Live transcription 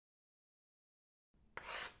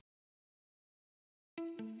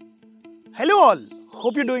Hello all,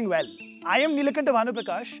 hope you're doing well. I am Neelakanta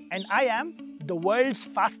Bhanuprakash and I am the world's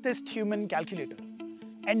fastest human calculator.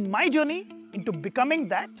 And my journey into becoming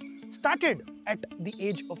that started at the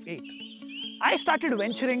age of 8. I started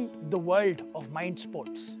venturing the world of mind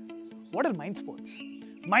sports. What are mind sports?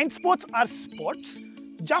 Mind sports are sports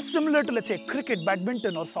just similar to, let's say, cricket,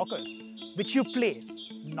 badminton or soccer, which you play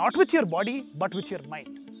not with your body but with your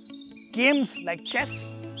mind. Games like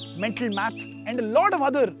chess, mental math and a lot of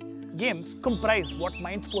other games comprise what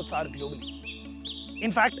mind sports are globally.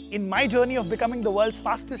 In fact, in my journey of becoming the world's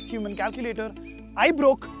fastest human calculator, I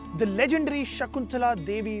broke the legendary Shakuntala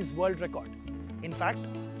Devi's world record. In fact,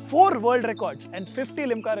 4 world records and 50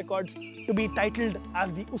 Limca records to be titled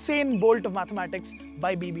as the Usain Bolt of mathematics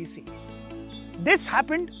by BBC. This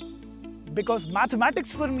happened because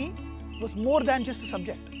mathematics for me was more than just a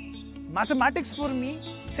subject. Mathematics for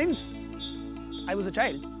me, since I was a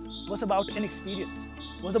child, was about an experience,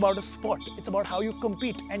 was about a sport. It's about how you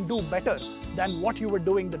compete and do better than what you were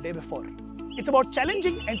doing the day before. It's about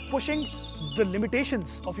challenging and pushing the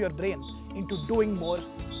limitations of your brain into doing more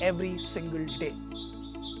every single day.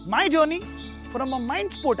 My journey from a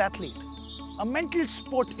mind sport athlete, a mental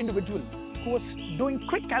sport individual who was doing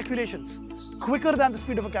quick calculations, quicker than the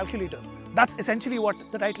speed of a calculator. That's essentially what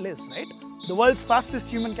the title is, right? The world's fastest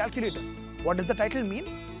human calculator. What does the title mean?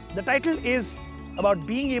 The title is about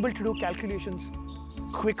being able to do calculations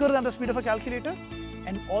quicker than the speed of a calculator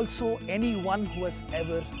and also anyone who has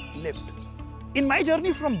ever lived. In my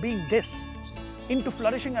journey from being this into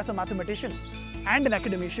flourishing as a mathematician and an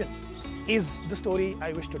academician is the story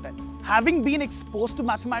I wish to tell. Having been exposed to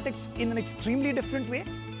mathematics in an extremely different way,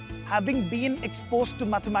 having been exposed to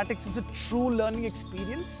mathematics as a true learning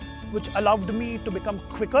experience which allowed me to become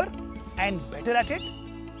quicker and better at it,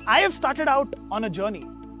 I have started out on a journey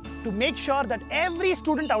to make sure that every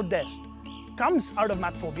student out there comes out of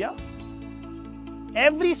math phobia.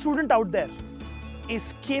 Every student out there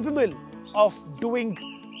is capable of doing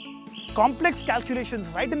complex calculations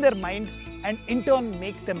right in their mind and in turn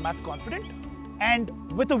make them math confident. And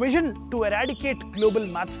with a vision to eradicate global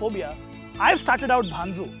math phobia, I've started out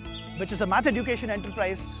Bhanzu, which is a math education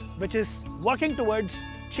enterprise which is working towards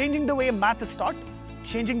changing the way math is taught,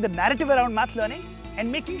 changing the narrative around math learning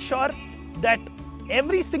and making sure that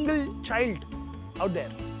every single child out there,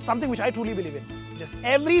 something which I truly believe in, just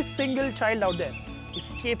every single child out there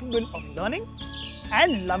is capable of learning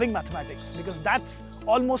and loving mathematics because that's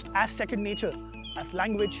almost as second nature as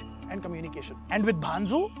language and communication. And with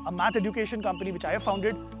Bhanzu, a math education company which I have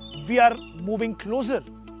founded, we are moving closer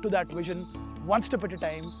to that vision one step at a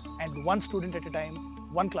time and one student at a time,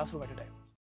 one classroom at a time.